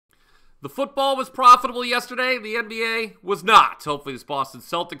The football was profitable yesterday. The NBA was not. Hopefully this Boston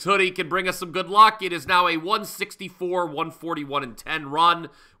Celtics hoodie can bring us some good luck. It is now a 164, 141, and 10 run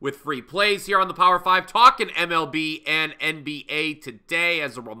with free plays here on the Power 5. Talking MLB and NBA today.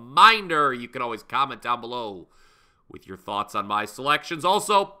 As a reminder, you can always comment down below with your thoughts on my selections.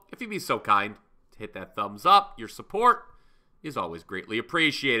 Also, if you'd be so kind to hit that thumbs up, your support is always greatly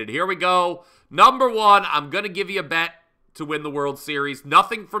appreciated. Here we go. Number one, I'm going to give you a bet to win the World Series.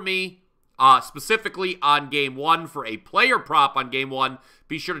 Nothing for me. Specifically on Game 1 for a player prop on Game 1.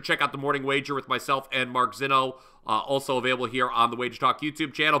 Be sure to check out the Morning Wager with myself and Mark Zinno, also available here on the WagerTalk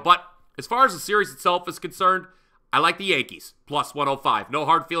YouTube channel. But as far as the series itself is concerned, I like the Yankees, plus 105. No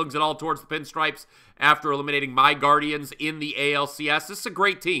hard feelings at all towards the Pinstripes after eliminating my Guardians in the ALCS. This is a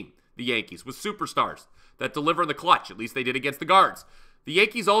great team, the Yankees, with superstars that deliver in the clutch. At least they did against the Guards. The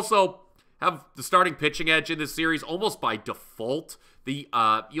Yankees also have the starting pitching edge in this series almost by default.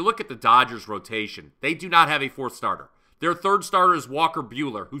 You look at the Dodgers rotation. They do not have a fourth starter. Their third starter is Walker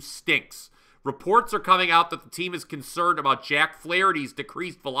Buehler, who stinks. Reports are coming out that the team is concerned about Jack Flaherty's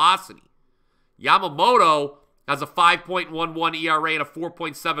decreased velocity. Yamamoto has a 5.11 ERA and a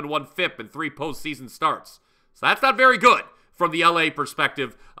 4.71 FIP in 3 postseason starts. So that's not very good from the LA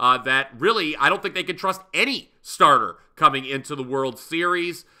perspective. That really, I don't think they can trust any starter coming into the World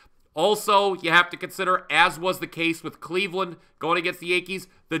Series. Also, you have to consider, as was the case with Cleveland going against the Yankees,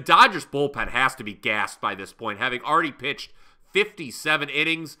 the Dodgers bullpen has to be gassed by this point, having already pitched 57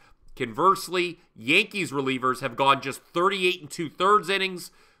 innings. Conversely, Yankees relievers have gone just 38 and 2/3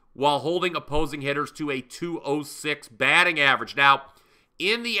 innings while holding opposing hitters to a 206 batting average. Now,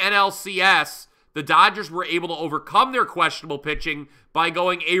 in the NLCS, the Dodgers were able to overcome their questionable pitching by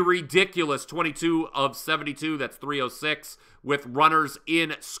going a ridiculous 22 of 72, that's 306, with runners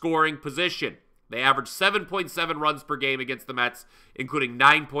in scoring position. They averaged 7.7 runs per game against the Mets, including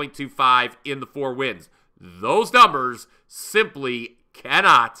 9.25 in the 4 wins. Those numbers simply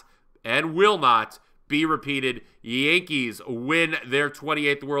cannot and will not be repeated. Yankees win their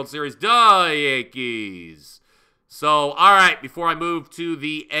 28th World Series. Duh, Yankees. So, all right, before I move to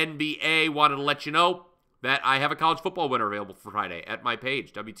the NBA, wanted to let you know that I have a college football winner available for Friday at my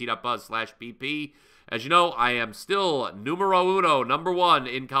page, wt.buzz/pp. As you know, I am still numero uno, number 1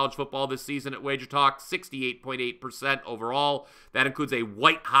 in college football this season at WagerTalk, 68.8% overall. That includes a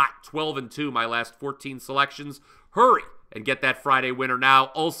white-hot 12-2, my last 14 selections. Hurry and get that Friday winner now.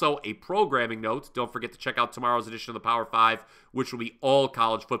 Also, a programming note. Don't forget to check out tomorrow's edition of the Power 5, which will be all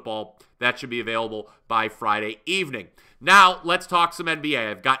college football. That should be available by Friday evening. Now, let's talk some NBA.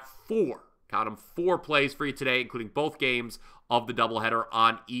 I've got 4, count them, 4 plays for you today, including both games of the doubleheader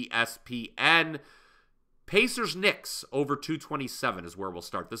on ESPN. Pacers-Knicks over 227 is where we'll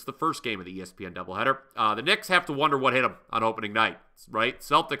start. This is the first game of the ESPN doubleheader. The Knicks have to wonder what hit them on opening night, right?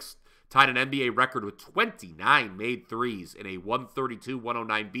 Celtics tied an NBA record with 29 made threes in a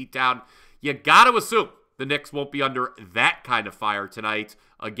 132-109 beatdown. You got to assume the Knicks won't be under that kind of fire tonight,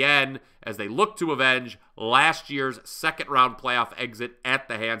 again, as they look to avenge last year's second-round playoff exit at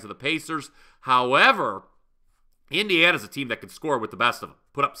the hands of the Pacers. However, Indiana's a team that can score with the best of them.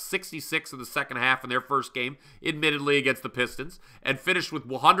 Put up 66 in the second half in their first game, admittedly against the Pistons, and finished with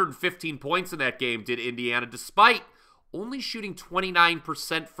 115 points in that game, did Indiana, despite only shooting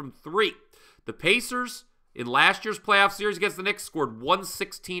 29% from 3. The Pacers, in last year's playoff series against the Knicks, scored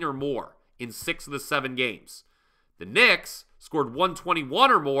 116 or more in 6 of the 7 games. The Knicks scored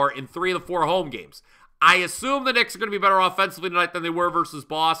 121 or more in 3 of the 4 home games. I assume the Knicks are going to be better offensively tonight than they were versus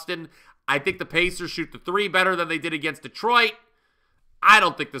Boston. I think the Pacers shoot the 3 better than they did against Detroit. I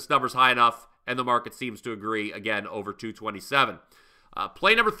don't think this number's high enough, and the market seems to agree, again, over 227.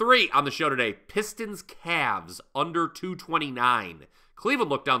 Play number 3 on the show today, Pistons-Cavs under 229. Cleveland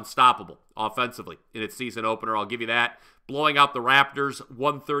looked unstoppable offensively in its season opener, I'll give you that. Blowing out the Raptors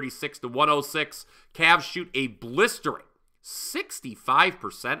 136-106. Cavs shoot a blistering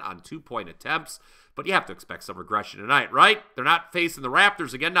 65% on 2-point attempts. But you have to expect some regression tonight, right? They're not facing the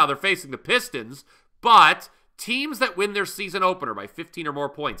Raptors again. Now they're facing the Pistons. But teams that win their season opener by 15 or more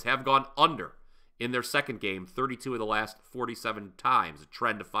points have gone under in their second game 32 of the last 47 times. A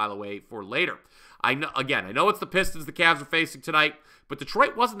trend to file away for later. I know it's the Pistons the Cavs are facing tonight, but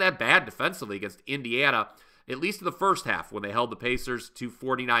Detroit wasn't that bad defensively against Indiana, at least in the first half when they held the Pacers to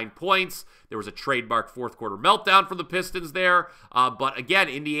 49 points. There was a trademark fourth quarter meltdown from the Pistons there. But again,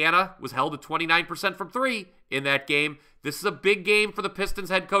 Indiana was held to 29% from 3 in that game. This is a big game for the Pistons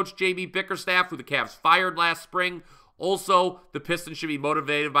head coach J.B. Bickerstaff, who the Cavs fired last spring. Also, the Pistons should be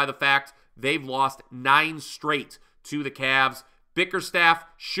motivated by the fact they've lost 9 straight to the Cavs. Bickerstaff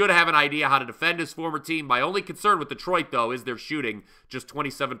should have an idea how to defend his former team. My only concern with Detroit, though, is their shooting, just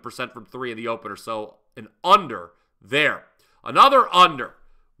 27% from 3 in the opener, so an under there. Another under,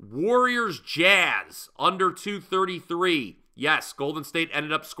 Warriors Jazz, under 233. Yes, Golden State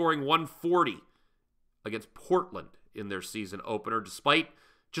ended up scoring 140 against Portland in their season opener, despite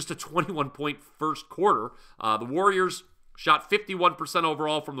just a 21-point first quarter. The Warriors shot 51%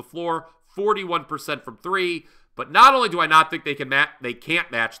 overall from the floor, 41% from 3. But not only do I not think they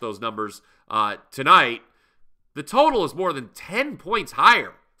can't match those numbers tonight, the total is more than 10 points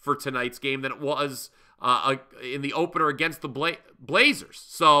higher for tonight's game than it was in the opener against the Blazers.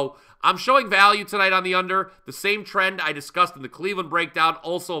 So I'm showing value tonight on the under. The same trend I discussed in the Cleveland breakdown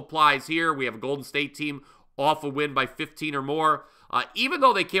also applies here. We have a Golden State team off a win by 15 or more. Even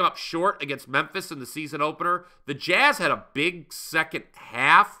though they came up short against Memphis in the season opener, the Jazz had a big second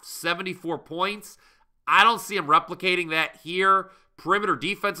half, 74 points. I don't see them replicating that here. Perimeter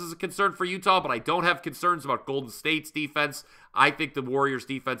defense is a concern for Utah, but I don't have concerns about Golden State's defense. I think the Warriors'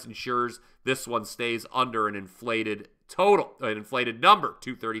 defense ensures this one stays under an inflated total, an inflated number,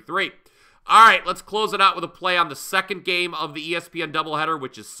 233. All right, let's close it out with a play on the second game of the ESPN doubleheader,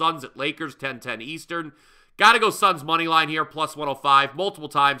 which is Suns at Lakers, 10-10 Eastern. Got to go Suns money line here, plus 105. Multiple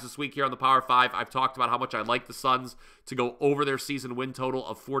times this week here on the Power 5, I've talked about how much I like the Suns to go over their season win total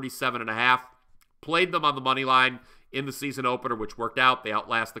of 47.5. Played them on the money line in the season opener, which worked out. They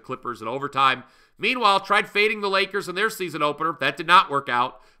outlast the Clippers in overtime. Meanwhile, tried fading the Lakers in their season opener. That did not work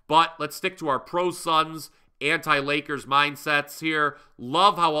out. But let's stick to our pro-Suns, anti-Lakers mindsets here.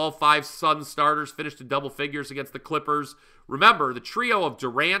 Love how all 5 Suns starters finished in double figures against the Clippers. Remember, the trio of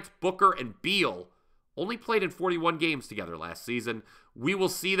Durant, Booker, and Beal only played in 41 games together last season. We will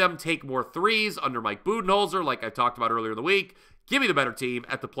see them take more threes under Mike Budenholzer, like I talked about earlier in the week. Give me the better team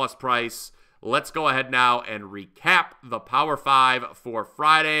at the plus price. Let's go ahead now and recap the Power 5 for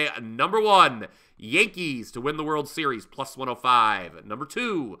Friday. Number 1, Yankees to win the World Series, plus 105. Number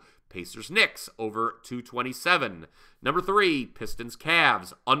 2, Pacers-Knicks, over 227. Number 3,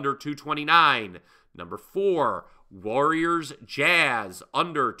 Pistons-Cavs, under 229. Number 4, Warriors-Jazz,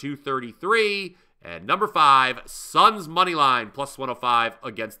 under 233. And number 5, Suns moneyline, plus 105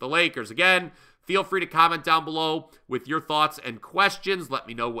 against the Lakers. Again, feel free to comment down below with your thoughts and questions. Let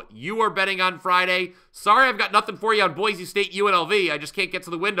me know what you are betting on Friday. Sorry I've got nothing for you on Boise State UNLV. I just can't get to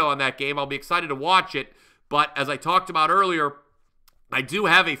the window on that game. I'll be excited to watch it. But as I talked about earlier, I do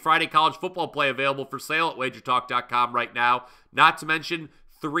have a Friday college football play available for sale at WagerTalk.com right now. Not to mention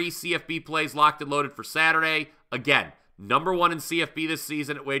 3 CFB plays locked and loaded for Saturday. Again, number 1 in CFB this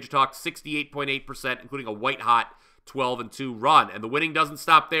season at WagerTalk, 68.8%, including a white-hot 12-2 run. And the winning doesn't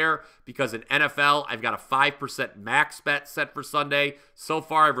stop there because in NFL, I've got a 5% max bet set for Sunday. So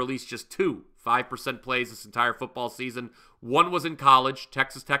far, I've released just 2 5% plays this entire football season. One was in college,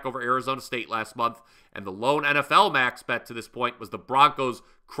 Texas Tech over Arizona State last month. And the lone NFL max bet to this point was the Broncos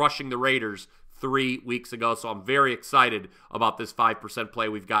crushing the Raiders 3 weeks ago. So I'm very excited about this 5% play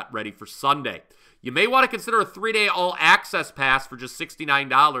we've got ready for Sunday. You may want to consider a 3-day all-access pass for just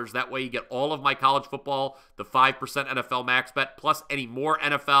 $69. That way you get all of my college football, the 5% NFL max bet, plus any more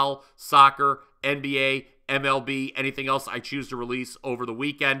NFL, soccer, NBA, MLB, anything else I choose to release over the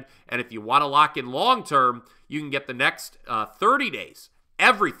weekend. And if you want to lock in long-term, you can get the next 30 days,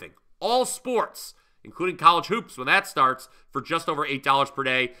 everything, all sports, including college hoops when that starts, for just over $8 per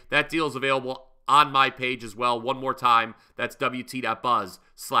day. That deal is available on my page as well. One more time, that's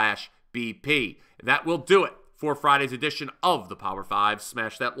WT.buzz/BP. And that will do it for Friday's edition of the Power 5.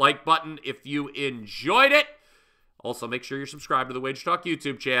 Smash that like button if you enjoyed it. Also, make sure you're subscribed to the WagerTalk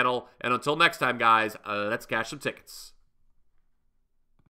YouTube channel. And until next time, guys, let's cash some tickets.